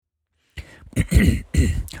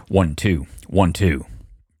1, 2, 1, 2.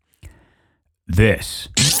 This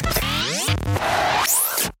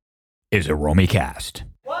is a Romy cast.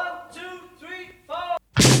 1, 2, 3, 4.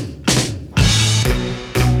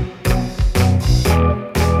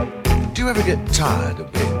 Do you ever get tired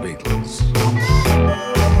of being Beatles?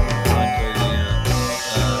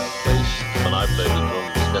 When I play the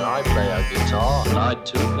drums, then I play a guitar, and I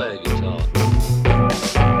too play a guitar.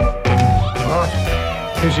 What?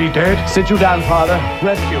 Is he dead? Sit you down, father.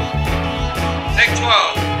 Rescue. Take 12.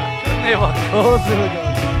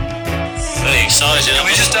 Very exciting. Can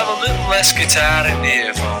we just have a little less guitar in the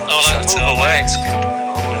earphones? Oh, That's all right.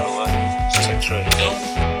 Take 3.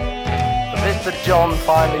 The bit that John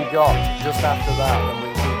finally got just after that, and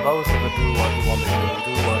we both of it do what you want to do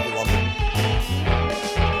what you want to do.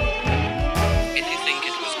 If you think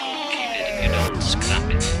it was good, keep it. If you don't, scrap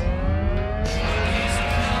it.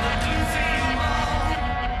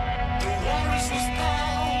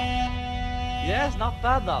 Yeah, it's not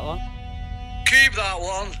bad, that one. Keep that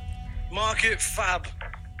one. Mark it fab.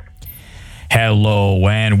 Hello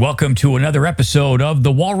and welcome to another episode of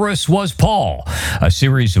The Walrus Was Paul, a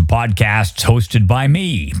series of podcasts hosted by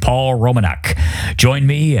me, Paul Romanek. Join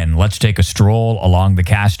me and let's take a stroll along the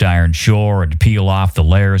cast iron shore and peel off the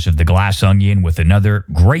layers of the glass onion with another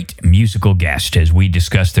great musical guest as we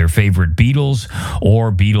discuss their favorite Beatles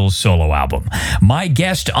or Beatles solo album. My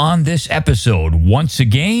guest on this episode, once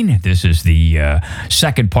again, this is the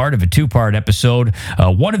second part of a two-part episode,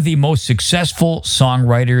 one of the most successful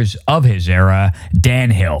songwriters of his era, Dan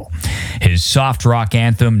Hill. His soft rock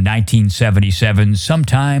anthem, 1977,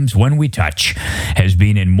 Sometimes When We Touch, has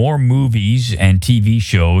been in more movies and TV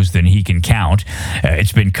shows than he can count.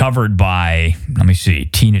 It's been covered by,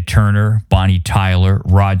 Tina Turner, Bonnie Tyler,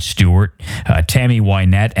 Rod Stewart, Tammy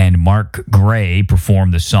Wynette, and Mark Gray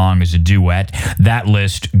performed the song as a duet. That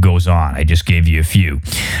list goes on. I just gave you a few.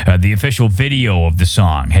 The official video of the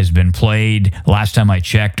song has been played, last time I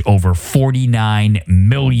checked, over 49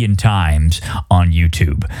 million times on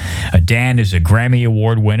YouTube. Dan is a Grammy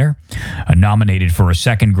Award winner, nominated for a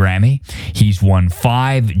second Grammy. He's won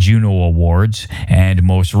 5 Juno Awards, and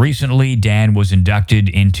most recently, Dan was inducted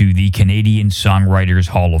into the Canadian Songwriters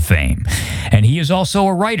Hall of Fame. And he is also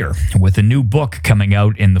a writer with a new book coming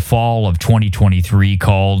out in the fall of 2023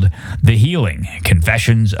 called The Healing: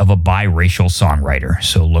 Confessions of a Biracial Songwriter.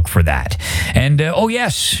 So look for that. And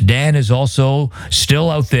yes, Dan is also still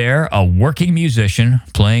out there, a working musician,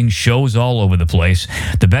 playing shows all over the place.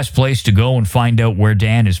 The best place to go and find out where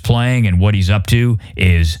Dan is playing and what he's up to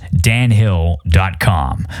is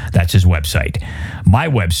danhill.com. That's his website. My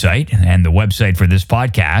website, and the website for this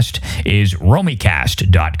podcast, is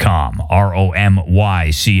romycast.com,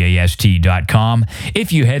 ROMYCAST.com.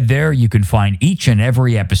 If you head there, you can find each and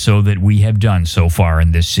every episode that we have done so far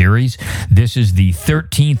in this series. This is the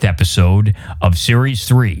 13th episode of Series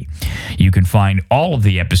 3. You can find all of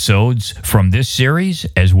the episodes from this series,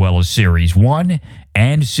 as well as Series 1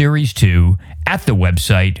 and Series 2 at the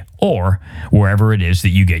website or wherever it is that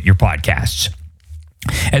you get your podcasts.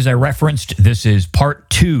 As I referenced, this is part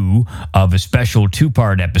 2 of a special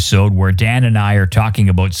 2-part episode where Dan and I are talking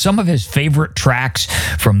about some of his favorite tracks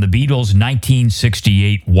from the Beatles'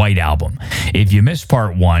 1968 White Album. If you missed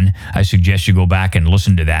part 1, I suggest you go back and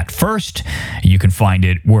listen to that first. You can find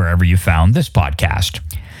it wherever you found this podcast.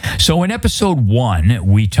 So in episode 1,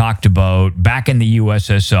 we talked about Back in the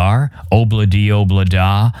USSR, Obla Di Obla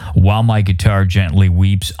Da, While My Guitar Gently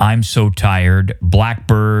Weeps, I'm So Tired,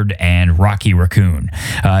 Blackbird, and Rocky Raccoon.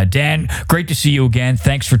 Dan, great to see you again.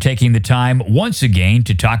 Thanks for taking the time once again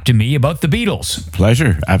to talk to me about the Beatles.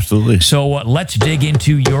 Pleasure, absolutely. So let's dig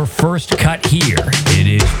into your first cut here. It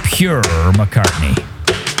is pure McCartney.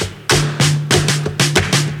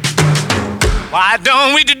 Why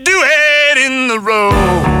don't we do it in the road?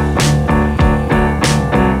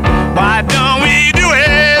 Why don't we do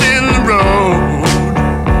it in the road?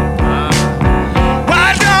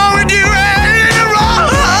 Why don't we do it in the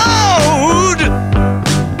road?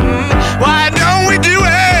 Why don't we do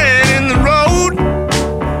it in the road?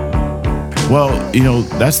 Well,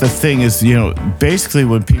 that's the thing is, basically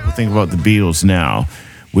when people think about the Beatles now,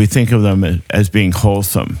 we think of them as being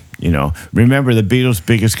wholesome. Remember the Beatles'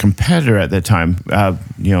 biggest competitor at that time,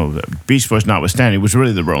 Beach Boys notwithstanding, was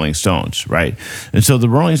really the Rolling Stones, right? And so the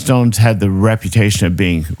Rolling Stones had the reputation of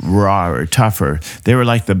being raw or tougher. They were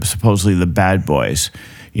like supposedly the bad boys,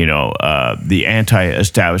 the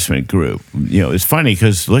anti-establishment group. It's funny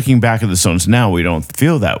because looking back at the Stones now, we don't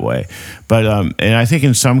feel that way. But and I think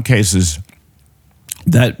in some cases,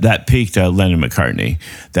 that peaked Lennon-McCartney,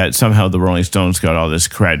 that somehow the Rolling Stones got all this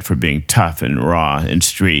cred for being tough and raw and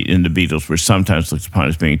street, and the Beatles were sometimes looked upon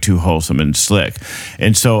as being too wholesome and slick.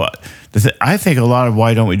 And so I think a lot of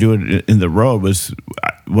why don't we do it in the road was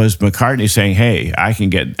McCartney saying, hey, I can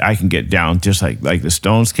get down just like the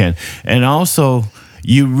Stones can. And also,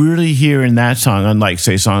 you really hear in that song, unlike,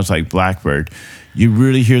 say, songs like Blackbird, you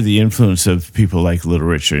really hear the influence of people like Little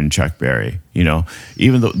Richard and Chuck Berry. You know,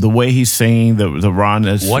 even the way he's singing, the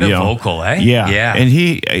rawness. What a vocal, eh? Yeah. And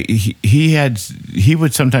he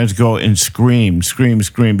would sometimes go and scream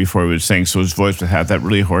before he would sing, so his voice would have that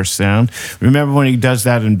really hoarse sound. Remember when he does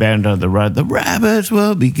that in Band on the Run? The rabbits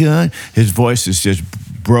will be good. His voice is just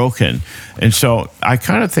broken. And so I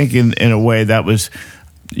kind of think in a way that was,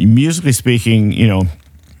 musically speaking, you know,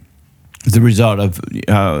 the result of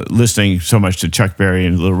listening so much to Chuck Berry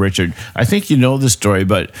and Little Richard. I think you know the story,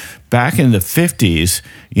 but back in the 50s,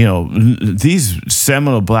 you know, these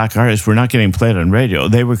seminal black artists were not getting played on radio.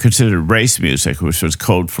 They were considered race music, which was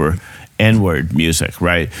code for N-word music,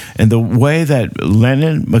 right? And the way that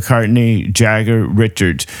Lennon, McCartney, Jagger,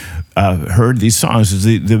 Richards heard these songs is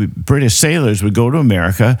the British sailors would go to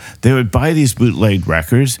America, they would buy these bootleg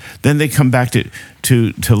records, then they come back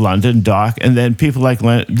to London, dock, and then people like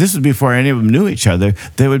Lennon, this is before any of them knew each other,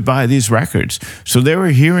 they would buy these records. So they were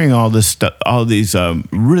hearing all this stuff, all these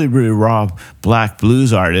really, really raw black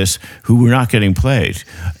blues artists who were not getting played.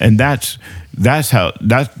 And that's how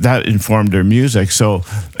that informed their music. So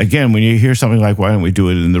again, when you hear something like Why Don't We Do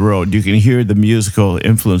It in the Road, you can hear the musical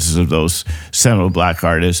influences of those seminal black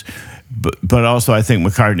artists. But also, I think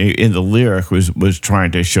McCartney in the lyric was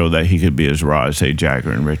trying to show that he could be as raw as, say,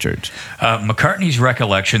 Jagger and Richards. McCartney's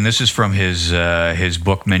recollection, this is from his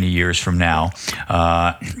book Many Years From Now,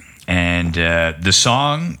 and the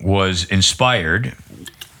song was inspired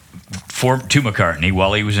to McCartney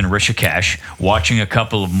while he was in Rishikesh watching a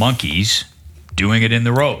couple of monkeys doing it in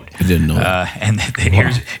the road. I didn't know that. And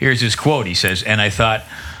here's his quote. He says, and I thought,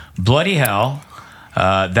 bloody hell,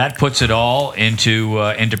 that puts it all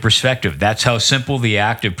into perspective. That's how simple the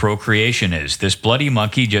act of procreation is. This bloody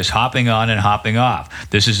monkey just hopping on and hopping off.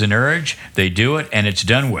 This is an urge. They do it, and it's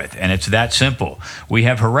done with. And it's that simple. We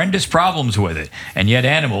have horrendous problems with it, and yet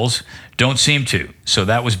animals don't seem to. So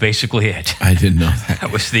that was basically it. I didn't know that.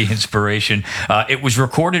 That was the inspiration. It was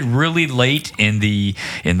recorded really late in the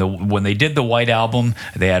when they did the White Album.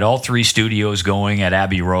 They had all three studios going at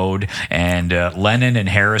Abbey Road, and Lennon and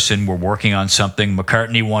Harrison were working on something.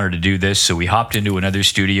 McCartney wanted to do this, so he hopped into another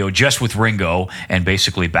studio just with Ringo and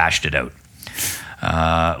basically bashed it out.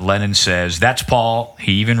 Lennon says, that's Paul.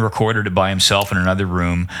 He even recorded it by himself in another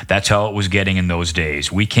room. That's how it was getting in those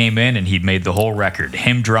days. We came in and he'd made the whole record.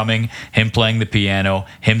 Him drumming, him playing the piano,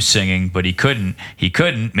 him singing, but he couldn't,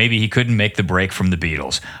 maybe he couldn't make the break from the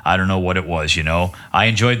Beatles. I don't know what it was, you know. I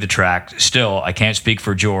enjoyed the track. Still, I can't speak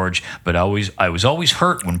for George, but I was always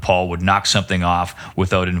hurt when Paul would knock something off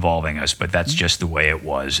without involving us, but that's just the way it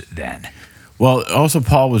was then. Well, also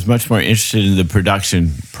Paul was much more interested in the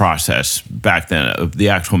production process back then of the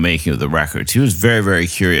actual making of the records. He was very, very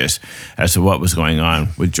curious as to what was going on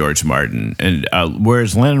with George Martin, and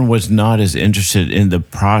whereas Lennon was not as interested in the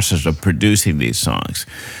process of producing these songs,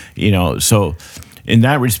 you know. So, in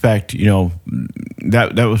that respect, you know,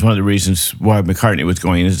 that was one of the reasons why McCartney was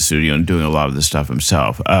going into the studio and doing a lot of the stuff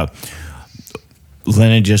himself.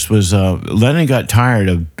 Lennon just was. Lennon got tired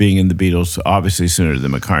of being in the Beatles, obviously sooner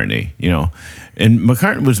than McCartney, you know. And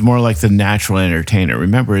McCartney was more like the natural entertainer.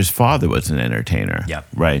 Remember, his father was an entertainer. Yep.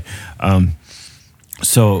 Right.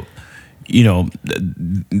 So, you know,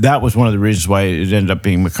 that was one of the reasons why it ended up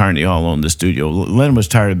being McCartney all alone in the studio. Lennon was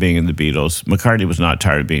tired of being in the Beatles. McCartney was not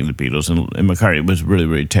tired of being in the Beatles, and McCartney was really,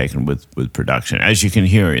 really taken with production, as you can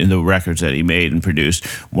hear in the records that he made and produced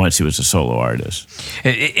once he was a solo artist.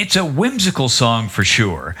 It's a whimsical song for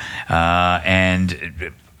sure,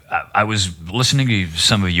 and I was listening to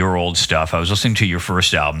some of your old stuff. I was listening to your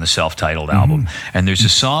first album, the self-titled album, and there's a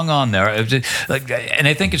song on there, and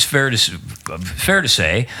I think it's fair to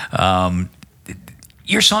say,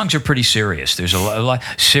 your songs are pretty serious. There's a lot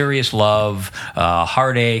serious love,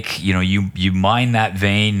 heartache. You know, you mine that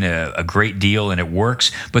vein a great deal, and it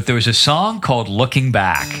works. But there's a song called "Looking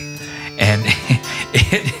Back," and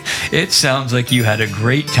it sounds like you had a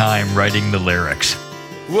great time writing the lyrics.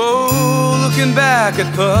 Whoa, looking back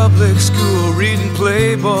at public school, reading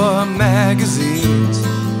Playboy magazines,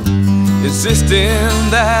 insisting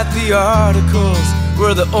that the articles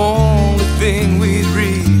were the only thing we'd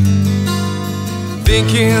read,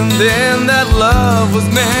 thinking then that love was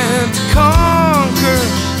meant to conquer,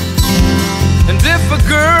 and if a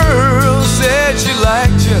girl said she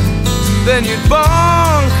liked you, then you'd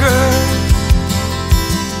bonk her.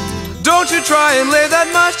 won't you try and lay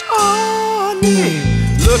that much on me?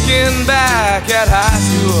 Looking back at high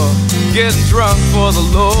school, getting drunk for the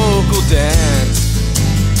local dance.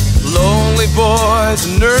 Lonely boys,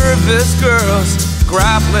 nervous girls,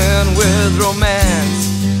 grappling with romance.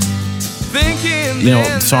 Thinking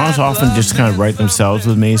songs often just kind of write themselves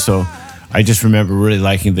with me, so I just remember really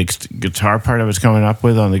liking the guitar part I was coming up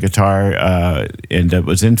with on the guitar, and it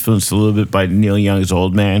was influenced a little bit by Neil Young's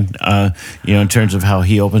Old Man, in terms of how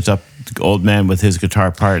he opens up Old Man with his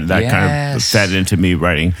guitar part. That kind of fed into me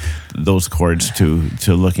writing those chords to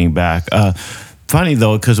looking back. Funny,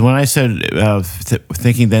 though, because when I said,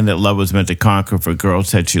 thinking then that love was meant to conquer, if a girl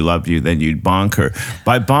said she loved you, then you'd bonk her.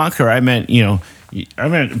 By bonk her, I meant,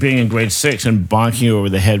 being in grade 6 and bonking you over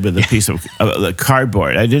the head with a piece of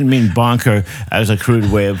cardboard. I didn't mean bonk her as a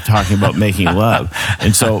crude way of talking about making love.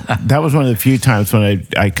 And so that was one of the few times when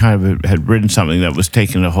I kind of had written something that was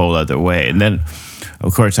taken a whole other way. And then,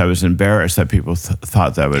 of course, I was embarrassed that people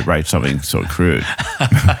thought that I would write something so crude.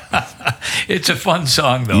 It's a fun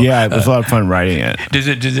song, though. Yeah, it was a lot of fun writing it. Do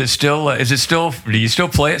you still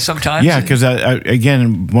play it sometimes? Yeah, because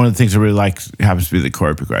again, one of the things I really like happens to be the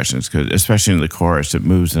chord progressions, because especially in the chorus, it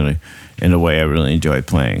moves in a way I really enjoy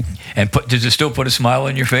playing. And does it still put a smile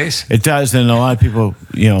on your face? It does, and a lot of people,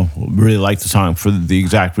 really like the song for the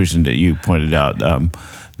exact reason that you pointed out.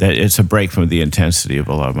 That it's a break from the intensity of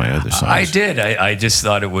a lot of my other songs. I did. I just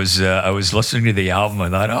thought it was. I was listening to the album. I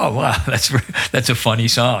thought, oh wow, that's a funny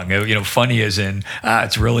song. Funny as in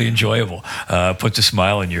it's really enjoyable. Puts a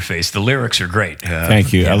smile on your face. The lyrics are great.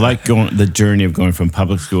 Thank you. I like the journey of going from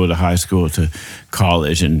public school to high school to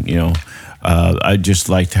college, and I just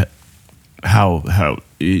liked how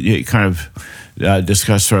it kind of.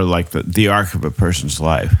 Discuss sort of like the arc of a person's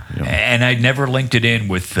life, and I'd never linked it in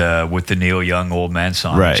with the Neil Young Old Man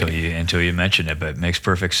song right. until you mentioned it, but it makes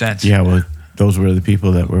perfect sense. Yeah, well, those were the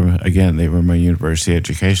people that were they were my university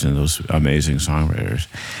education. Those amazing songwriters.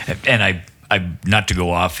 And I not to go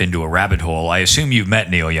off into a rabbit hole. I assume you've met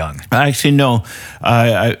Neil Young. Actually, no.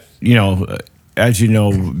 As you know,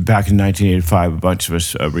 back in 1985, a bunch of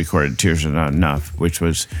us recorded "Tears Are Not Enough," which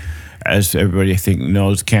was, as everybody I think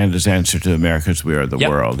knows, Canada's answer to America's "We Are the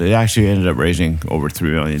World." It actually ended up raising over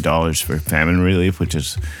 $3 million for famine relief, which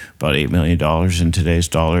is about $8 million in today's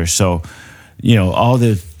dollars. So, all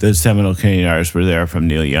the seminal Canadian artists were there, from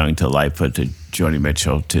Neil Young to Lightfoot to Joni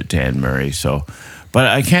Mitchell to Anne Murray. So, but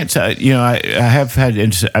I can't say,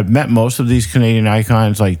 I've met most of these Canadian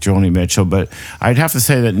icons like Joni Mitchell, but I'd have to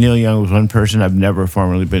say that Neil Young was one person I've never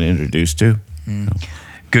formally been introduced to.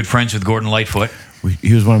 Good friends with Gordon Lightfoot.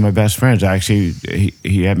 He was one of my best friends. Actually,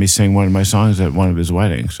 he had me sing one of my songs at one of his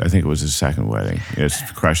weddings. I think it was his second wedding. It's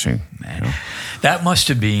crushing. Man. That must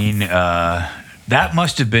have been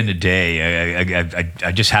a day.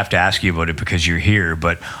 I just have to ask you about it because you're here.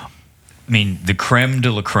 But I mean, the creme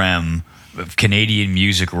de la creme of Canadian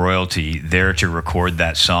music royalty there to record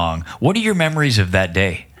that song. What are your memories of that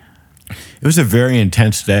day? It was a very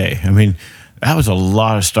intense day. I mean, that was a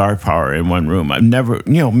lot of star power in one room. I've never,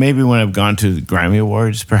 maybe when I've gone to the Grammy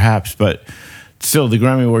Awards, perhaps, but still, the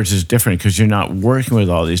Grammy Awards is different because you're not working with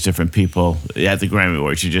all these different people at the Grammy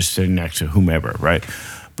Awards. You're just sitting next to whomever, right?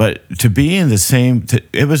 But to be in the same,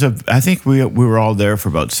 I think we were all there for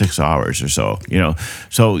about 6 hours or so,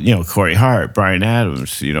 So, Corey Hart, Bryan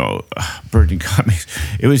Adams, Burton Cummings.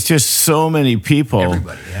 It was just so many people.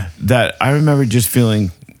 Everybody, yeah. That I remember just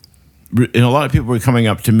feeling. And a lot of people were coming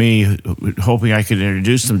up to me hoping I could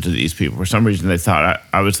introduce them to these people. For some reason, they thought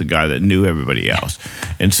I was the guy that knew everybody else.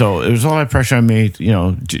 And so there was a lot of pressure on me.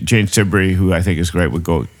 Jane Siberry, who I think is great, would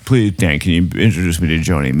go, "Please, Dan, can you introduce me to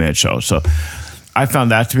Joni Mitchell?" So I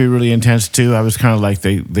found that to be really intense, too. I was kind of like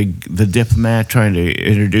the diplomat trying to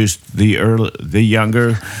introduce the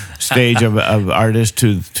younger stage of artists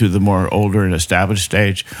to the more older and established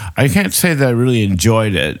stage. I can't say that I really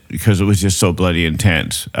enjoyed it because it was just so bloody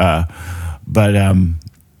intense. But at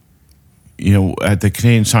the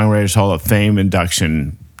Canadian Songwriters Hall of Fame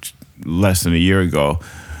induction less than a year ago,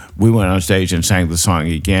 we went on stage and sang the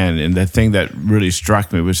song again. And the thing that really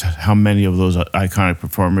struck me was how many of those iconic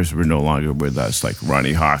performers were no longer with us, like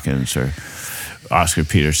Ronnie Hawkins or Oscar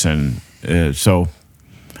Peterson. So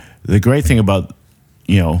the great thing about,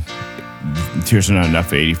 Tears Are Not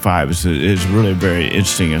Enough 85 is really a very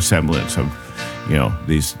interesting semblance of,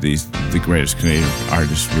 the greatest Canadian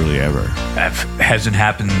artists really ever. That hasn't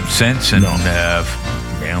happened since, and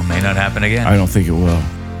may not happen again. I don't think it will.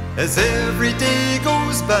 As every day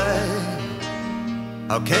goes by,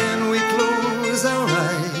 how can we close our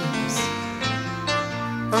eyes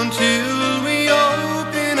until we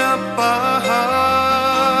open up our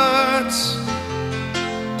hearts?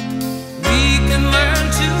 We can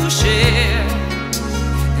learn to share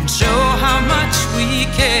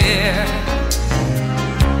care.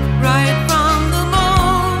 Right from the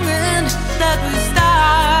moment that we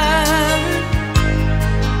start,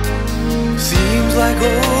 seems like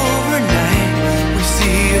overnight we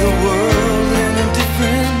see the world in a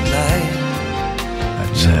different light.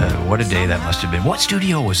 What a day that must have been. What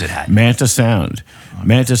studio was it at? Manta Sound.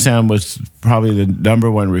 Manta Sound was probably the number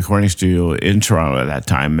one recording studio in Toronto at that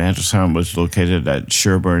time. Manta Sound was located at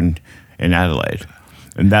Sherbourne in Adelaide.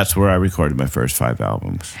 And that's where I recorded my first 5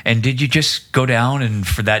 albums. And did you just go down and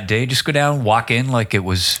for that day, just go down and walk in like it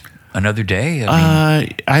was another day?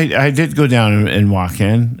 I did go down and walk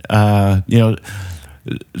in.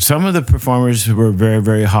 Some of the performers were very,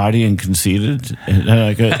 very haughty and conceited,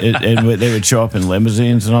 and they would show up in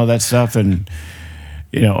limousines and all that stuff. And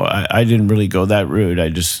I didn't really go that route. I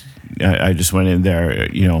just went in there.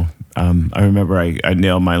 I remember I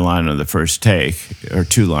nailed my line on the first take, or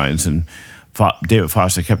 2 lines, and David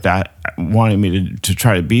Foster kept wanting me to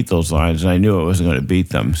try to beat those lines, and I knew I wasn't going to beat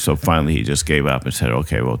them. So finally, he just gave up and said,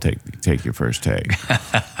 "Okay, well, take your first take."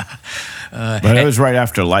 But it was right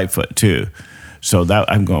after Lightfoot too. So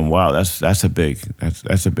that I'm going, wow, that's a big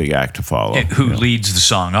act to follow. And who leads the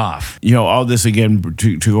song off? All this again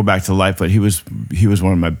to go back to Lightfoot. He was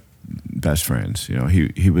one of my best friends.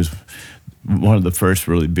 He was one of the first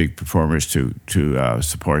really big performers to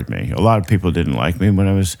support me. A lot of people didn't like me when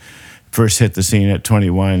I was first hit the scene at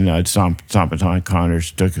 21. Stompin'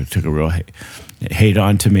 Connors took a real hate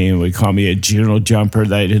on to me and would call me a Juno jumper,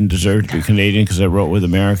 that I didn't deserve to be Canadian because I wrote with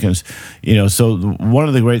Americans. So one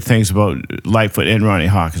of the great things about Lightfoot and Ronnie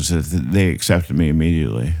Hawkins is that they accepted me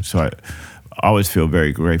immediately. So I always feel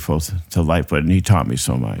very grateful to Lightfoot, and he taught me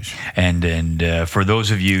so much. And for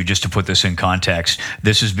those of you, just to put this in context,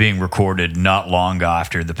 this is being recorded not long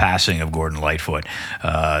after the passing of Gordon Lightfoot.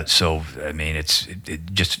 So I mean, it's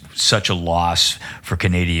just such a loss for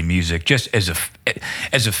Canadian music. Just as a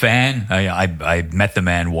fan, I met the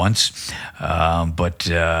man once,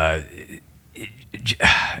 but I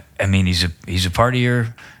mean, he's a part of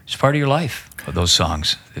your life. Those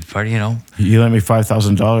songs, it's part of, He lent me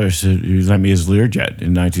 $5,000. He lent me his Learjet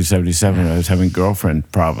in 1977. I was having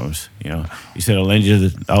girlfriend problems. He said, "I'll lend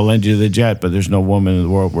you the jet, but there's no woman in the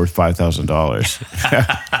world worth $5,000."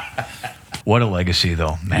 What a legacy,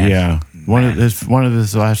 though, man. Yeah, one of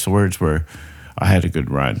his last words were, "I had a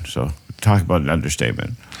good run." So talk about an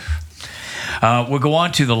understatement. We'll go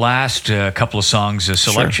on to the last couple of songs,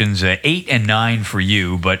 selections, sure. 8 and 9 for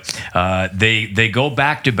you, but they go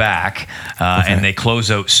back to back, and they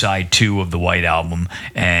close out side 2 of the White Album,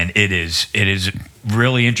 and it is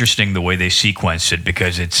really interesting the way they sequenced it,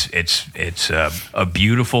 because it's a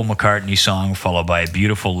beautiful McCartney song followed by a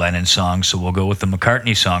beautiful Lennon song. So we'll go with the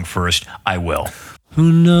McCartney song first, "I Will."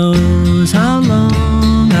 Who knows how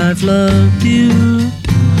long I've loved you?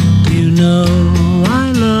 You know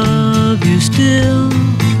I love you still.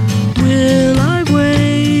 Will I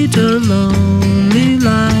wait a lonely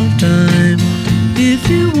lifetime? If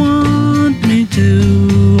you want me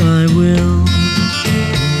to, I will.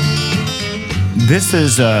 This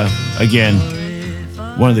is, again,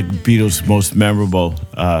 one of the Beatles' most memorable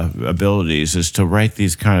abilities is to write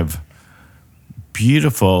these kind of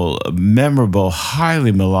beautiful, memorable,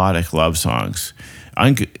 highly melodic love songs.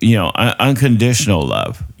 Unconditional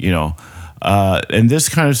love, and this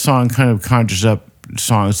kind of song kind of conjures up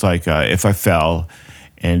songs like "If I Fell"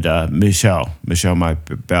 and Michelle, My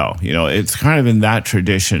Belle. It's kind of in that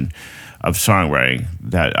tradition of songwriting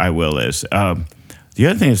that "I Will" is. The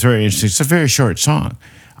other thing that's very interesting, it's a very short song.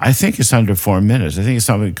 I think it's under 4 minutes. I think it's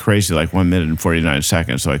something crazy like 1 minute and 49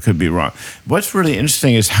 seconds, so I could be wrong. What's really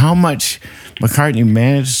interesting is how much McCartney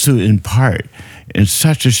managed to impart in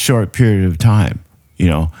such a short period of time.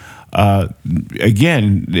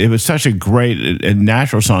 Again, it was such a great and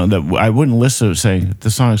natural song that I wouldn't listen to it saying, the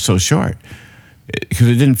song is so short, because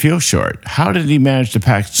it didn't feel short. How did he manage to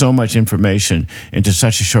pack so much information into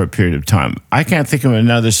such a short period of time? I can't think of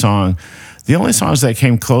another song. The only songs that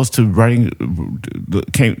came close to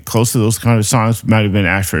those kind of songs might have been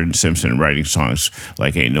Ashford and Simpson writing songs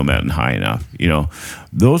like "Ain't No Mountain High Enough."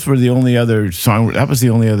 Those were the only other that was the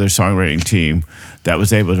only other songwriting team that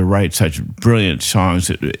was able to write such brilliant songs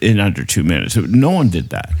in under 2 minutes. No one did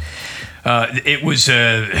that. It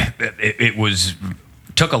was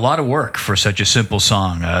took a lot of work for such a simple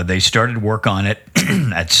song. They started work on it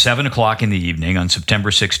at 7 o'clock in the evening on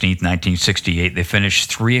September 16th, 1968. They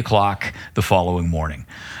finished 3 o'clock the following morning.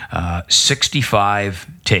 65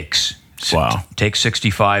 takes. Wow. Take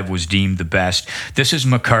 65 was deemed the best. This is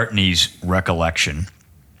McCartney's recollection.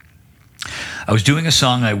 I was doing a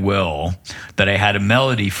song, I Will, that I had a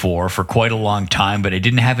melody for quite a long time, but I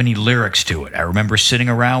didn't have any lyrics to it. I remember sitting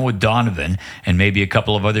around with Donovan and maybe a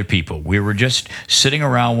couple of other people. We were just sitting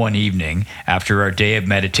around one evening after our day of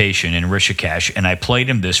meditation in Rishikesh, and I played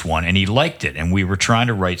him this one, and he liked it, and we were trying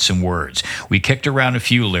to write some words. We kicked around a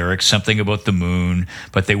few lyrics, something about the moon,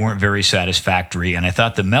 but they weren't very satisfactory, and I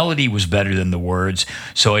thought the melody was better than the words,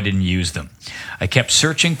 so I didn't use them. I kept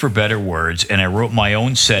searching for better words, and I wrote my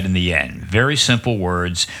own set in the end. Very simple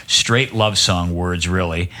words, straight love song words,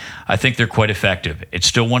 really. I think they're quite effective. It's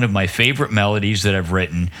still one of my favorite melodies that I've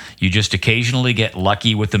written. You just occasionally get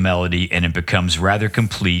lucky with the melody, and it becomes rather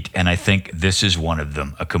complete, and I think this is one of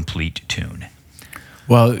them, a complete tune.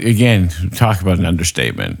 Well, again, talk about an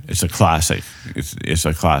understatement. It's a classic. It's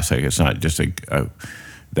a classic. It's not just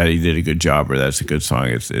that he did a good job or that's a good song.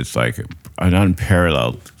 It's like an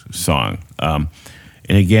unparalleled song.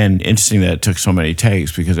 And again, interesting that it took so many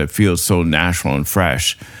takes because it feels so natural and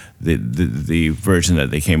fresh, the version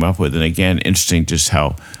that they came up with. And again, interesting just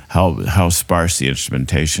how sparse the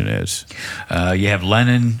instrumentation is. You have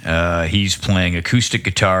Lennon. He's playing acoustic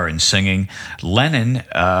guitar and singing. Lennon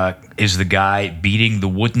is the guy beating the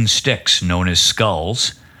wooden sticks known as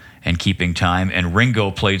skulls and keeping time. And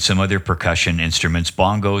Ringo played some other percussion instruments,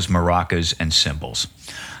 bongos, maracas, and cymbals.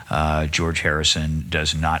 George Harrison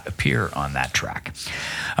does not appear on that track.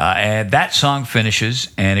 And that song finishes,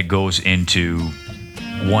 and it goes into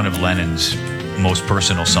one of Lennon's most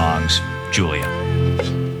personal songs, Julia.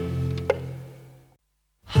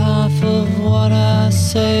 Half of what I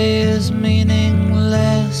say is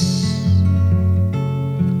meaningless,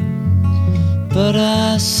 but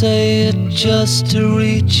I say it just to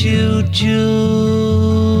reach you, Julia.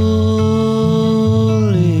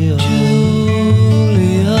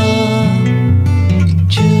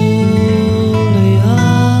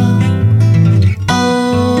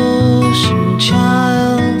 Ocean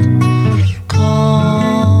child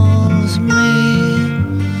calls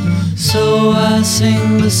me, so I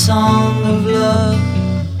sing the song of love.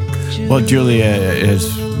 Well, Julia is,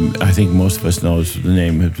 I think most of us knows the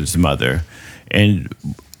name of his mother. And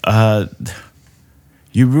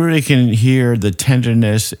you really can hear the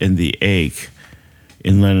tenderness and the ache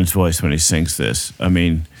in Lennon's voice when he sings this. I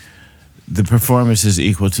mean, the performance is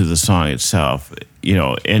equal to the song itself,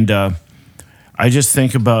 and I just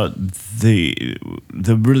think about the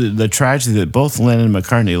tragedy that both Lennon and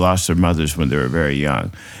McCartney lost their mothers when they were very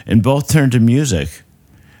young, and both turned to music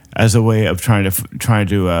as a way of trying to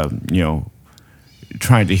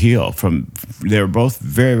heal from. They were both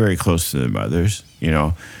very, very close to their mothers,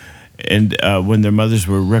 and when their mothers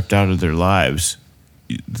were ripped out of their lives,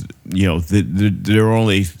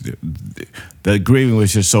 the grieving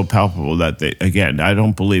was just so palpable that I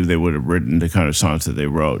don't believe they would have written the kind of songs that they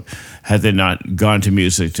wrote had they not gone to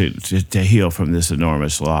music to heal from this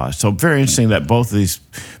enormous loss. So very interesting that both of these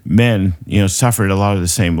men, suffered a lot of the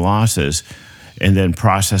same losses and then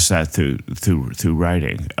processed that through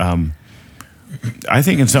writing. I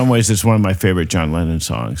think in some ways it's one of my favorite John Lennon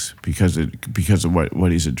songs because of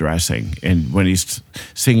what he's addressing. And when he's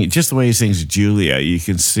singing, just the way he sings Julia, you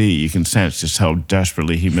can sense just how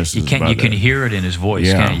desperately he misses his mother. You can hear it in his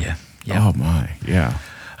voice, can't you? Yeah. Oh, my, yeah.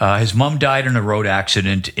 His mom died in a road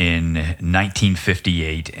accident in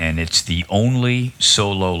 1958, and it's the only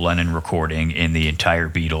solo Lennon recording in the entire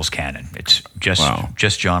Beatles canon. It's just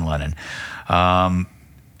John Lennon.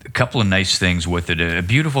 A couple of nice things with it. A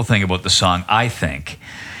beautiful thing about the song, I think,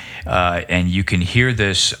 and you can hear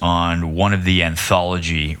this on one of the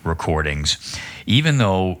anthology recordings, even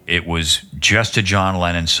though it was just a John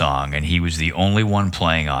Lennon song and he was the only one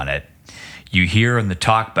playing on it, you hear in the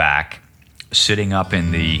talkback, sitting up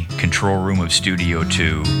in the control room of Studio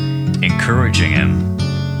 2, encouraging him,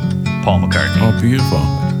 Paul McCartney. Oh, beautiful.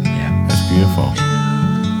 Yeah. That's beautiful.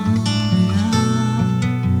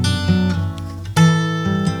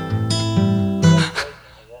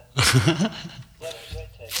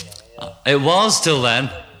 It was till then.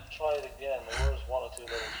 Try it again. There was one or two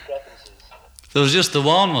little discrepancies. There was just the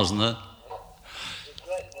one, wasn't there? It's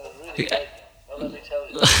great. It was really great. Well, let me tell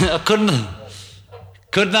you. I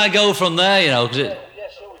couldn't I go from there, Yeah, sure. We can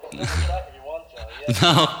play the track if you want, John. Yeah.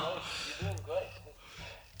 No. You're doing great.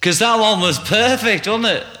 Because that one was perfect, wasn't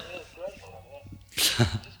it? Yeah, it's great. Yeah. It's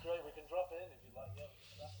great. We can drop it in if you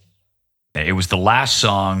like. Yeah. It was the last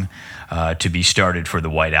song to be started for the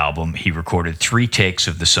White Album. He recorded 3 takes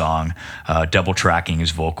of the song, double tracking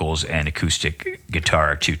his vocals and acoustic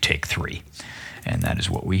guitar to take 3. And that is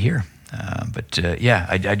what we hear.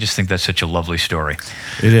 I just think that's such a lovely story.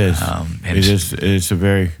 It is. It's a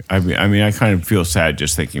very, I mean, I kind of feel sad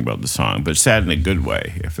just thinking about the song, but sad in a good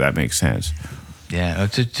way, if that makes sense. Yeah,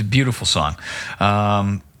 it's a beautiful song.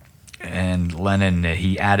 And Lennon,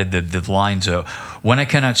 he added the lines of, "When I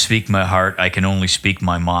cannot speak my heart, I can only speak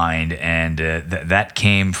my mind," and that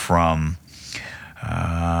came from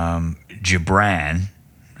Gibran.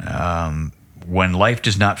 When life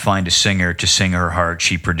does not find a singer to sing her heart,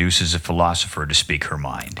 she produces a philosopher to speak her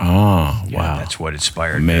mind. Oh, Yeah, wow. that's what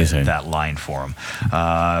inspired Amazing. that line for him.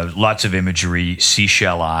 Lots of imagery,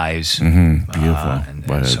 seashell eyes. Beautiful. And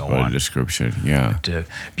what so a on. description. Yeah. But,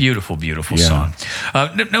 beautiful, beautiful Yeah. song.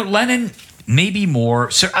 No, Lennon, maybe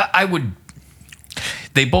more. So I would.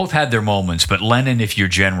 They both had their moments, but Lennon, if you're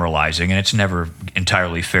generalizing, and it's never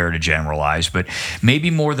entirely fair to generalize, but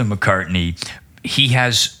maybe more than McCartney, he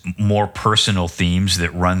has more personal themes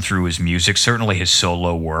that run through his music. Certainly his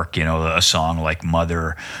solo work, a song like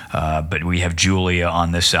Mother, but we have Julia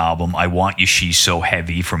on this album. I Want You, She's So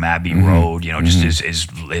Heavy from Abbey Road, just his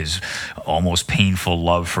almost painful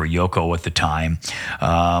love for Yoko at the time.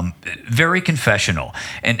 Very confessional.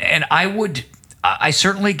 And I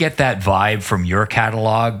certainly get that vibe from your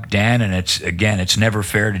catalog, Dan, and it's never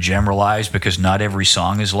fair to generalize because not every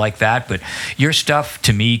song is like that, but your stuff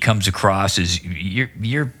to me comes across as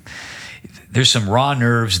there's some raw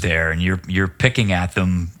nerves there, and you're picking at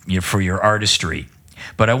them for your artistry.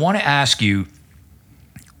 But I want to ask you,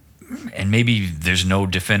 and maybe there's no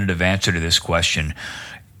definitive answer to this question,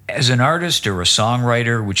 as an artist or a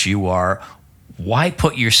songwriter, which you are, why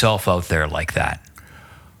put yourself out there like that?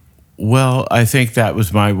 Well, I think that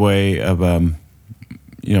was my way of,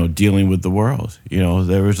 dealing with the world.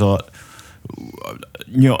 There was none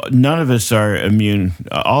of us are immune.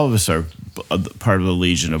 All of us are part of the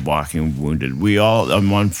legion of walking wounded. We all, in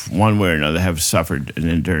one way or another, have suffered and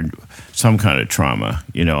endured some kind of trauma.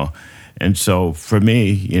 And so for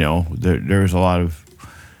me, there's a lot of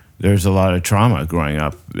trauma growing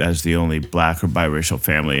up as the only black or biracial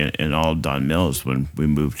family in all of Don Mills when we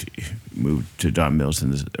moved to Don Mills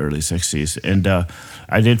in the early 60s. And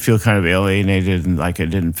I did feel kind of alienated and like I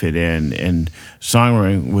didn't fit in. And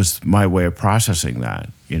songwriting was my way of processing that,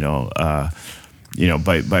 by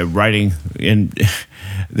writing. And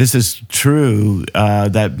this is true,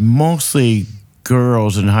 that mostly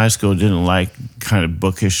girls in high school didn't like kind of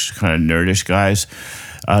bookish, kind of nerdish guys.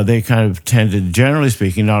 They kind of tended, generally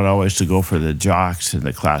speaking, not always to go for the jocks and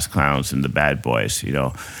the class clowns and the bad boys,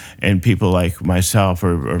 And people like myself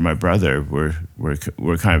or my brother were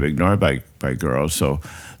kind of ignored by girls. So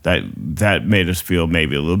that made us feel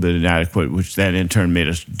maybe a little bit inadequate, which then in turn made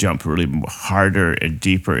us jump really harder and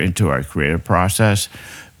deeper into our creative process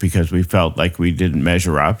because we felt like we didn't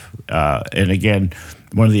measure up. And again,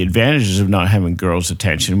 one of the advantages of not having girls'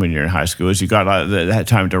 attention when you're in high school is you got all that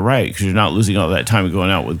time to write because you're not losing all that time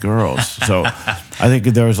going out with girls. So I think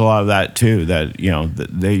there was a lot of that too, that,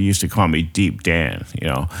 they used to call me Deep Dan,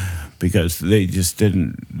 because they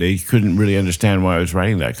couldn't really understand why I was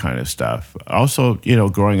writing that kind of stuff. Also,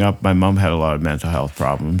 growing up, my mom had a lot of mental health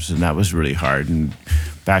problems and that was really hard. And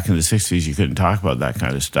back in the 60s, you couldn't talk about that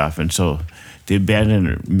kind of stuff. And so the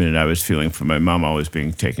abandonment I was feeling from my mom always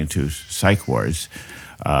being taken to psych wards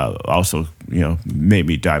also, made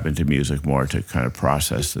me dive into music more to kind of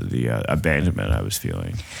process the abandonment I was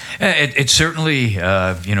feeling. It certainly,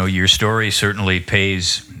 your story certainly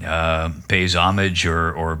pays homage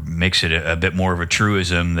or makes it a bit more of a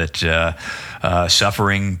truism that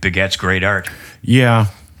suffering begets great art. Yeah.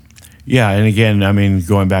 Yeah, and again, I mean,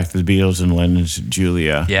 going back to the Beatles and Lennon's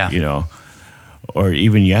Julia, or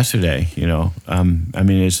even Yesterday, I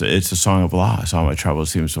mean, it's a song of loss. All my troubles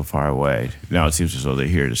seem so far away. Now it seems as though they're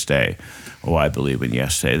here to stay. Oh, I believe in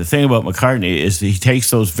yesterday. The thing about McCartney is that he takes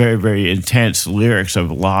those very, very intense lyrics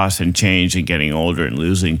of loss and change and getting older and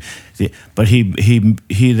losing, but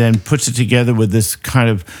he then puts it together with this kind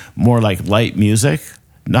of more like light music.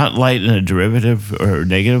 Not light in a derivative or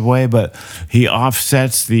negative way, but he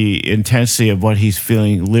offsets the intensity of what he's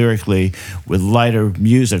feeling lyrically with lighter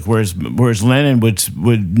music, whereas Lennon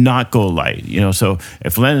would not go light. So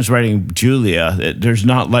if Lennon's writing Julia, there's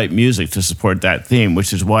not light music to support that theme,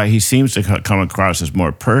 which is why he seems to come across as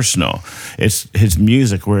more personal. It's his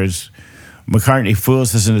music, whereas McCartney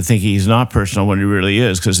fools us into thinking he's not personal when he really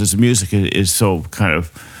is, because his music is so kind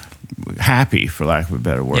of happy, for lack of a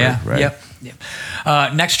better word. Yeah, right? Yep.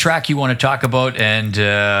 Next track you want to talk about, and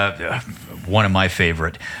one of my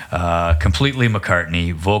favorite, completely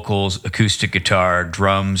McCartney, vocals, acoustic guitar,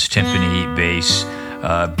 drums, timpani, bass,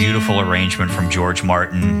 beautiful arrangement from George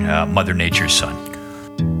Martin, Mother Nature's Son.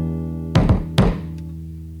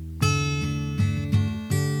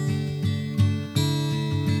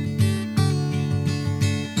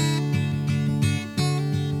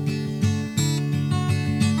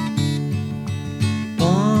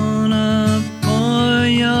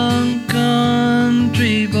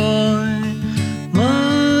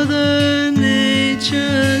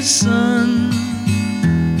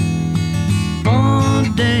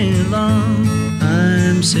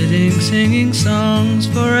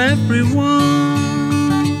 everyone.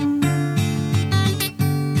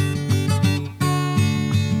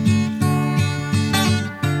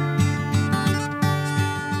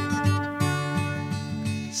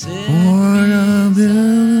 Born of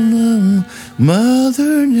the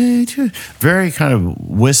Mother Nature. Very kind of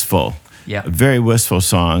wistful. Yeah. A very wistful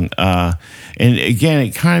song. And again,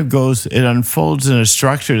 it kind of goes, it unfolds in a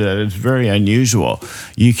structure that is very unusual.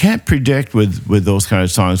 You can't predict with those kind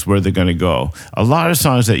of songs where they're going to go. A lot of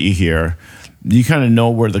songs that you hear, you kind of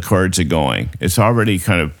know where the chords are going. It's already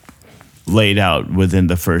kind of laid out within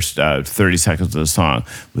the first 30 seconds of the song.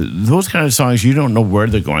 Those kind of songs, you don't know where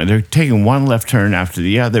they're going. They're taking one left turn after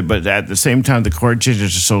the other, but at the same time, the chord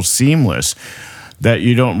changes are so seamless that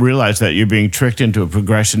you don't realize that you're being tricked into a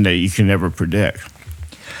progression that you can never predict.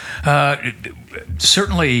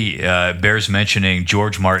 Certainly bears mentioning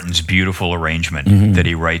George Martin's beautiful arrangement that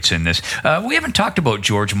he writes in this. We haven't talked about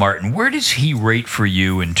George Martin. Where does he rate for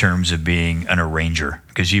you in terms of being an arranger?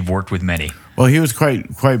 Because you've worked with many. Well, he was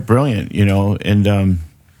quite brilliant, and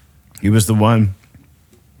he was the one,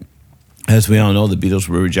 as we all know, the Beatles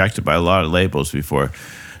were rejected by a lot of labels before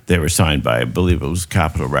they were signed by, I believe it was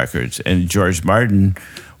Capitol Records. And George Martin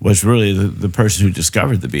was really the person who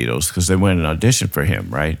discovered the Beatles because they went and auditioned for him,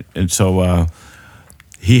 right? And so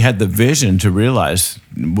he had the vision to realize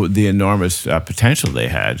the enormous potential they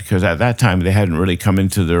had, because at that time they hadn't really come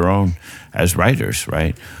into their own as writers,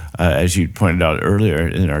 right? As you pointed out earlier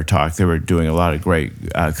in our talk, they were doing a lot of great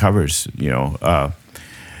covers,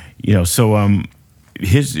 So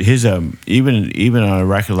his even on a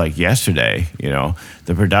record like Yesterday,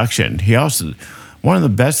 the production. He also, one of the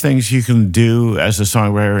best things you can do as a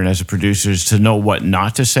songwriter and as a producer is to know what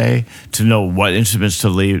not to say, to know what instruments to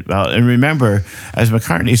leave out. And remember, as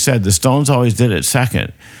McCartney said, the Stones always did it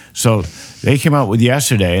second. So they came out with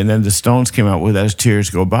Yesterday, and then the Stones came out with As Tears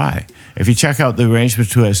Go By. If you check out the arrangement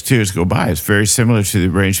to As Tears Go By, it's very similar to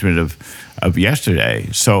the arrangement of Yesterday.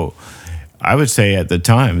 So I would say at the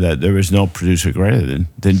time that there was no producer greater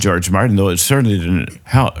than George Martin, though it certainly didn't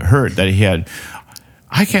hurt that he had.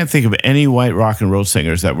 I can't think of any white rock and roll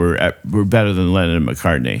singers that were better than Lennon and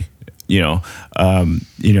McCartney.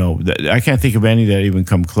 I can't think of any that even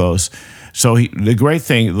come close. So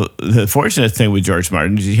the fortunate thing with George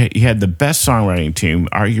Martin is he had the best songwriting team,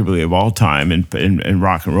 arguably of all time in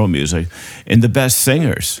rock and roll music, and the best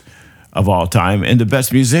singers of all time, and the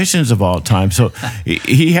best musicians of all time. So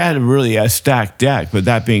he had really a stacked deck. But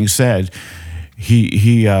that being said,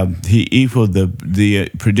 he equaled the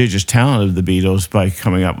prodigious talent of the Beatles by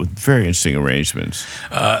coming up with very interesting arrangements.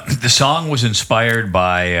 The song was inspired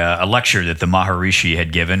by a lecture that the Maharishi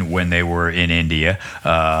had given when they were in India,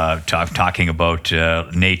 talking about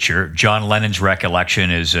nature. John Lennon's recollection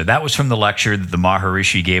is that was from the lecture that the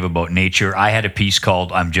Maharishi gave about nature. I had a piece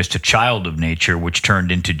called "I'm Just a Child of Nature," which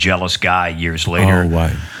turned into "Jealous Guy" years later. Oh,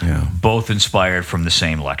 right. Yeah. Both inspired from the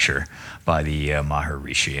same lecture by the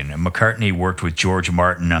Maharishi. And McCartney worked with George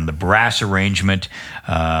Martin on the brass arrangement,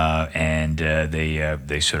 and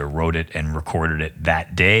they sort of wrote it and recorded it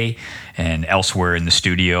that day. And elsewhere in the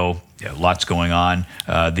studio, lots going on.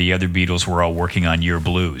 The other Beatles were all working on Your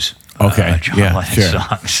Blues. Okay, John Lennon's sure.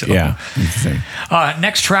 Song. So, yeah, interesting.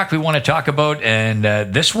 Next track we want to talk about, and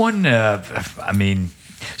this one,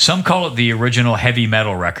 some call it the original heavy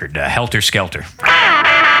metal record, Helter Skelter.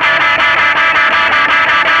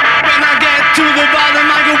 To the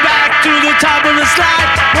bottom, I go back to the top of the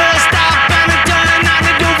slide. Where I stop and I turn and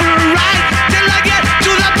I go for a ride. Till I get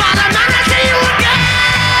to the bottom and I see you again.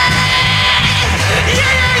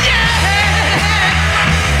 Yeah.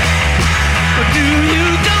 But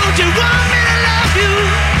don't you want me to love you?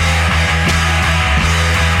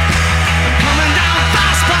 I'm coming down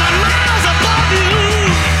fast, but I'm miles above you.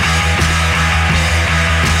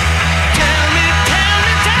 Tell me,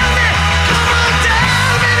 come on,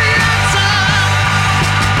 tell me the answer.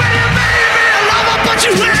 But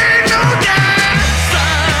you ain't no dancer.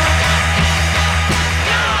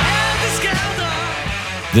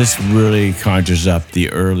 This really conjures up the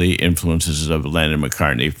early influences of Lennon and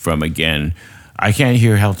McCartney from, again, I can't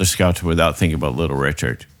hear Helter Skelter without thinking about Little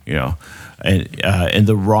Richard, and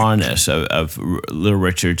the rawness of Little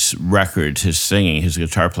Richard's records, his singing, his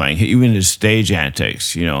guitar playing, even his stage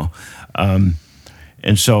antics, and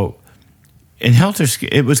so in Helter,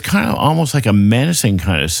 it was kind of almost like a menacing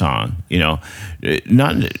kind of song,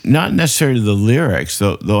 not necessarily the lyrics,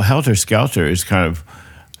 though Helter Skelter is kind of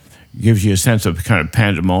gives you a sense of kind of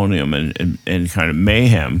pandemonium and kind of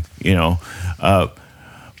mayhem,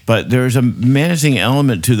 but there's a menacing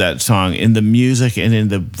element to that song in the music and in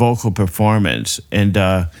the vocal performance, and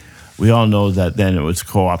we all know that then it was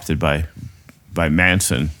co-opted by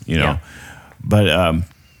Manson, Yeah. but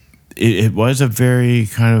it was a very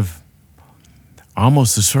kind of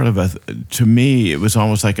almost a sort of to me, it was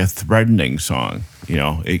almost like a threatening song.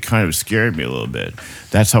 It kind of scared me a little bit.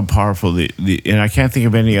 That's how powerful and I can't think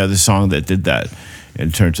of any other song that did that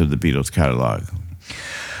in terms of the Beatles catalog.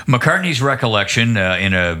 McCartney's recollection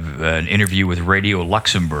in an interview with Radio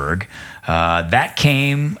Luxembourg, that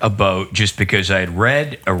came about just because I had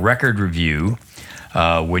read a record review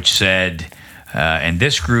which said, and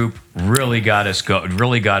this group really got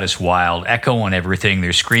us wild, echoing everything.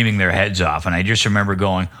 They're screaming their heads off. And I just remember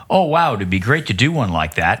going, oh, wow, it'd be great to do one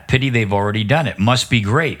like that. Pity they've already done it. Must be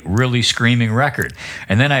great. Really screaming record.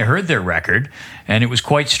 And then I heard their record, and it was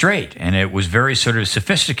quite straight. And it was very sort of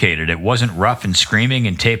sophisticated. It wasn't rough and screaming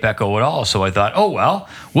and tape echo at all. So I thought, oh, well,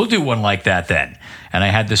 we'll do one like that then. And I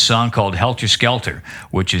had this song called Helter Skelter,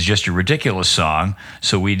 which is just a ridiculous song.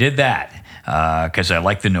 So we did that because I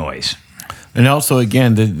like the noise. And also,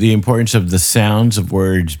 again, the importance of the sounds of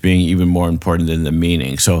words being even more important than the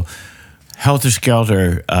meaning. So, Helter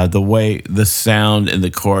Skelter, the way the sound and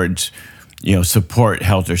the chords, support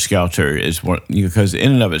Helter Skelter is one, because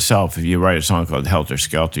in and of itself, if you write a song called Helter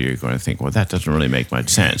Skelter, you're going to think, well, that doesn't really make much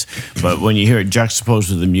sense. But when you hear it juxtaposed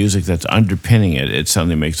with the music that's underpinning it, it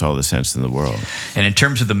suddenly makes all the sense in the world. And in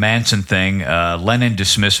terms of the Manson thing, Lennon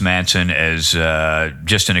dismissed Manson as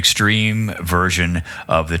just an extreme version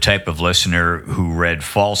of the type of listener who read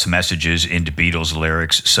false messages into Beatles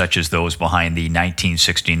lyrics, such as those behind the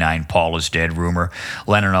 1969 Paul is Dead rumor.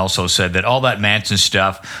 Lennon also said that all that Manson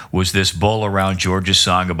stuff was this bull around George's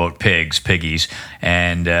song about piggies,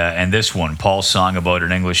 and this one, Paul's song about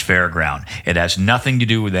an English fairground. It has nothing to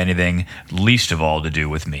do with anything, least of all to do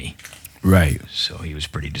with me. Right. So he was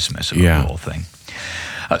pretty dismissive of the whole thing.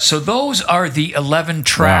 So those are the 11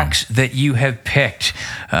 tracks that you have picked.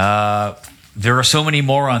 There are so many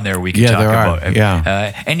more on there we can talk about.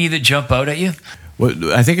 Yeah. Any that jump out at you?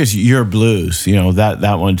 Well, I think it's Your Blues.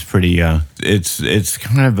 That one's pretty. It's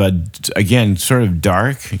kind of again sort of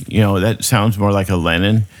dark. That sounds more like a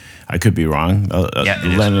Lennon. I could be wrong. A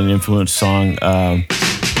Lennon influenced song.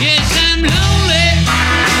 Yes, I'm lonely.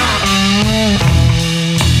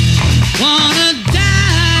 Wanna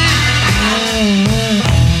die.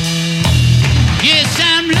 Yes,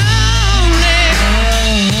 I'm lonely.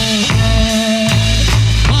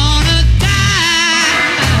 Wanna die.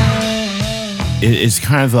 It's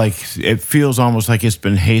kind of like, it feels almost like it's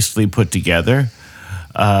been hastily put together.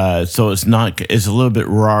 So it's a little bit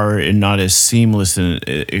rawer and not as seamless and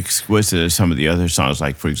exquisite as some of the other songs,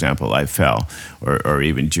 like, for example, I Fell or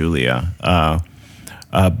even Julia.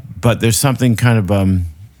 But there's something kind of,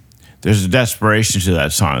 there's a desperation to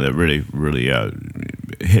that song that really, really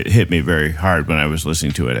hit me very hard when I was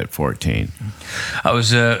listening to it at 14. I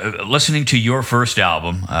was listening to your first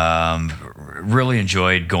album, really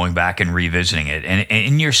enjoyed going back and revisiting it. And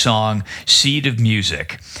in your song, Seed of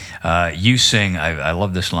Music, you sing, I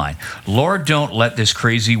love this line, Lord, don't let this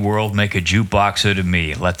crazy world make a jukebox out of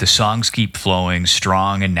me. Let the songs keep flowing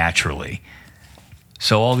strong and naturally.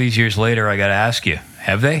 So all these years later, I got to ask you,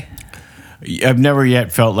 have they? I've never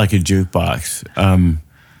yet felt like a jukebox.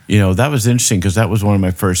 That was interesting because that was one of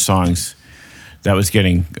my first songs that I was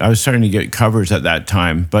starting to get covers at that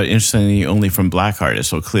time, but interestingly, only from black artists.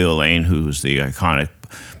 So Cleo Lane, who was the iconic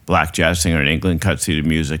black jazz singer in England, cut Seed of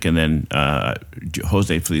Music, and then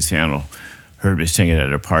Jose Feliciano heard me sing it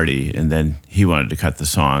at a party, and then he wanted to cut the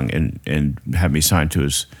song and have me signed to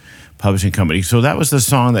his publishing company. So that was the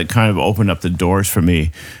song that kind of opened up the doors for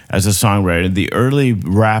me as a songwriter. The early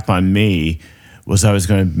rap on me was I was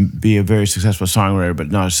going to be a very successful songwriter, but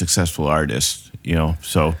not a successful artist.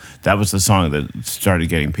 So that was the song that started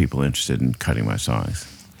getting people interested in cutting my songs.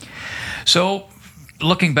 So,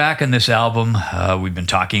 looking back on this album, we've been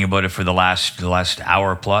talking about it for the last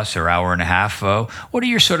hour plus or hour and a half. What are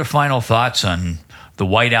your sort of final thoughts on the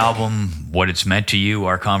White Album, what it's meant to you,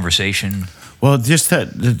 our conversation? Well, just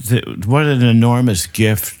what an enormous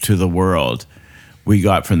gift to the world we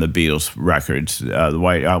got from the Beatles records. The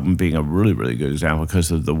White Album being a really, really good example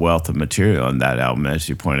because of the wealth of material on that album. As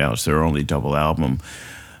you point out, it's their only double album.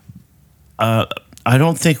 I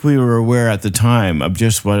don't think we were aware at the time of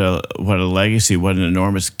just what a legacy, what an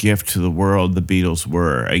enormous gift to the world the Beatles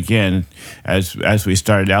were. Again, as we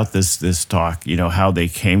started out this talk, how they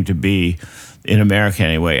came to be in America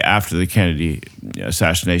anyway after the Kennedy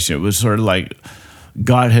assassination. It was sort of like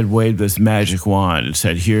God had waved this magic wand and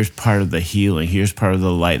said, here's part of the healing, here's part of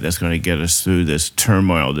the light that's going to get us through this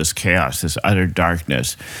turmoil, this chaos, this utter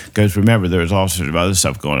darkness. Because remember, there was all sorts of other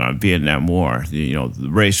stuff going on, Vietnam War, the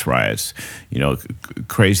race riots,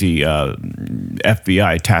 crazy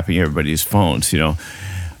FBI tapping everybody's phones.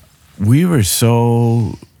 We were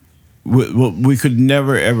so we could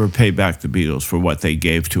never ever pay back the Beatles for what they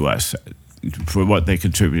gave to us, for what they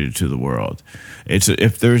contributed to the world.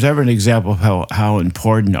 If there's ever an example of how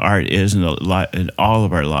important art is in all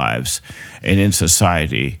of our lives and in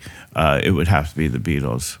society, it would have to be the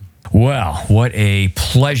Beatles. Well, what a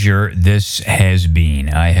pleasure this has been.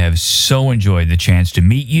 I have so enjoyed the chance to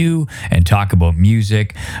meet you and talk about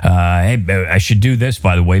music. I should do this,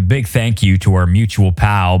 by the way. Big thank you to our mutual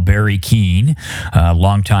pal, Barry Keane,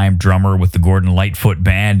 longtime drummer with the Gordon Lightfoot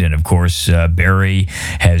Band. And, of course, Barry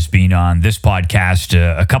has been on this podcast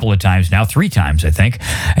a couple of times now, 3 times, I think.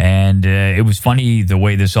 And it was funny the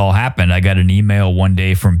way this all happened. I got an email one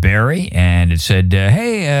day from Barry, and it said,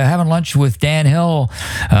 hey, having lunch with Dan Hill.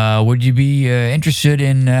 Would you be interested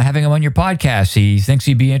in having him on your podcast? He thinks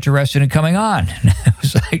he'd be interested in coming on. I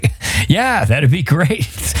was like, yeah, that'd be great.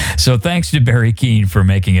 So thanks to Barry Keane for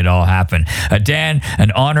making it all happen. Dan,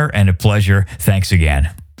 an honor and a pleasure. Thanks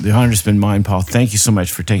again. The honor's been mine, Paul. Thank you so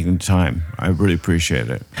much for taking the time. I really appreciate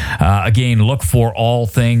it. Again, look for all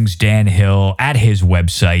things Dan Hill at his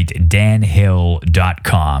website,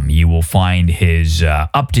 danhill.com. You will find his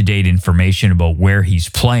up-to-date information about where he's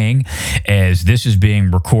playing. As this is being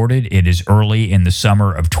recorded, it is early in the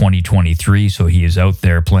summer of 2023, so he is out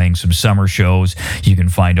there playing some summer shows. You can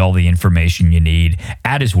find all the information you need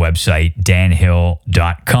at his website,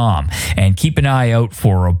 danhill.com. And keep an eye out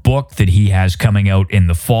for a book that he has coming out in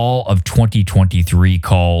the fall of 2023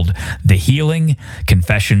 called The Healing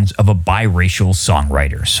Confessions of a Biracial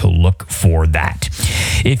Songwriter. So look for that.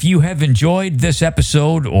 If you have enjoyed this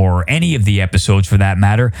episode, or any of the episodes for that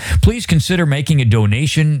matter, please consider making a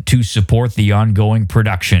donation to support the ongoing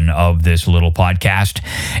production of this little podcast.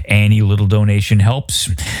 Any little donation helps.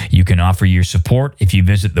 You can offer your support if you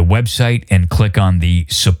visit the website and click on the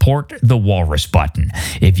Support the Walrus button.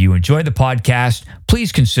 If you enjoy the podcast,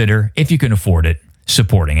 please consider, if you can afford it,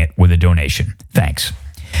 supporting it with a donation. Thanks.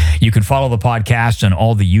 You can follow the podcast on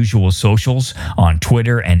all the usual socials. On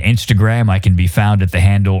Twitter and Instagram, I can be found at the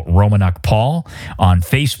handle Romanuk Paul. On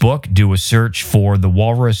Facebook, do a search for the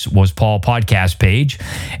Walrus Was Paul podcast page.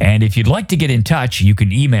 And if you'd like to get in touch, you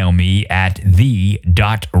can email me at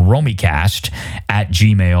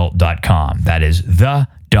the.romicast@gmail.com. That is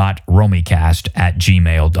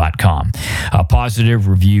the.romicast@gmail.com. Positive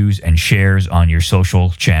reviews and shares on your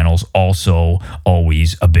social channels also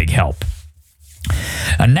always a big help.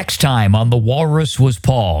 Next time on The Walrus Was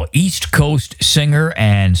Paul, East Coast singer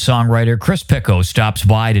and songwriter Chris Picco stops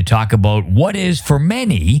by to talk about what is, for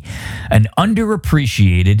many, an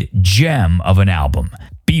underappreciated gem of an album,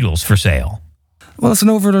 Beatles for Sale. Well, it's an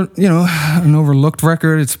overlooked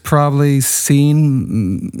record. It's probably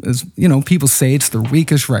seen as, people say it's their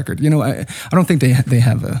weakest record. I don't think they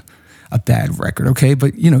have a bad record, okay?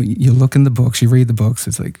 But, you look in the books, you read the books,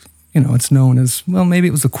 it's like, it's known as, well, maybe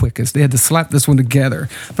it was the quickest. They had to slap this one together.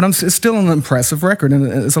 But it's still an impressive record, and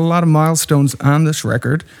there's a lot of milestones on this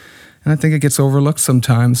record. And I think it gets overlooked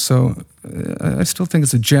sometimes, so I still think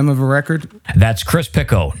it's a gem of a record. That's Chris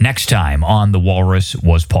Picco, next time on The Walrus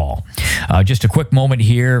Was Paul. Just a quick moment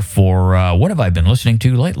here for what have I been listening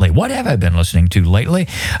to lately?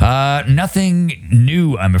 Nothing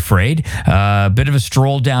new, I'm afraid. Bit of a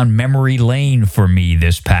stroll down memory lane for me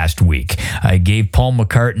this past week. I gave Paul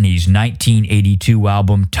McCartney's 1982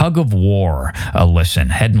 album, Tug of War, a listen.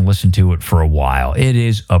 Hadn't listened to it for a while. It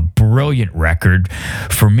is a brilliant record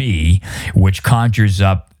for me, which conjures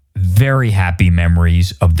up very happy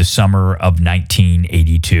memories of the summer of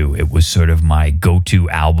 1982. It was sort of my go-to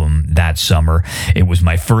album that summer. It was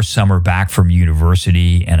my first summer back from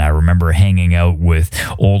university, and I remember hanging out with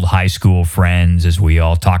old high school friends as we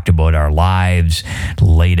all talked about our lives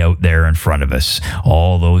laid out there in front of us,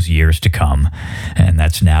 all those years to come. And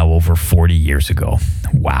that's now over 40 years ago.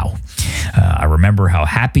 Wow. I remember how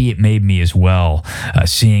happy it made me as well,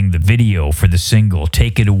 seeing the video for the single,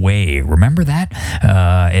 Take It Away. Remember that?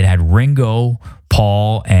 It had Ringo,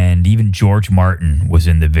 Paul, and even George Martin was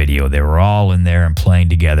in the video. They were all in there and playing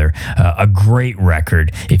together. A great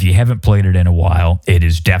record. If you haven't played it in a while, it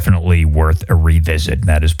is definitely worth a revisit.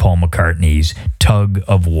 That is Paul McCartney's Tug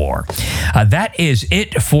of War. That is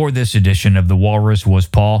it for this edition of The Walrus Was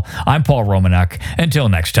Paul. I'm Paul Romanuk. Until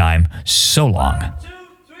next time, so long. 1, 2,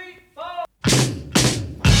 3, 4.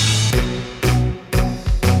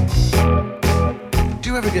 Do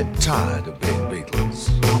you ever get tired of being Beatles?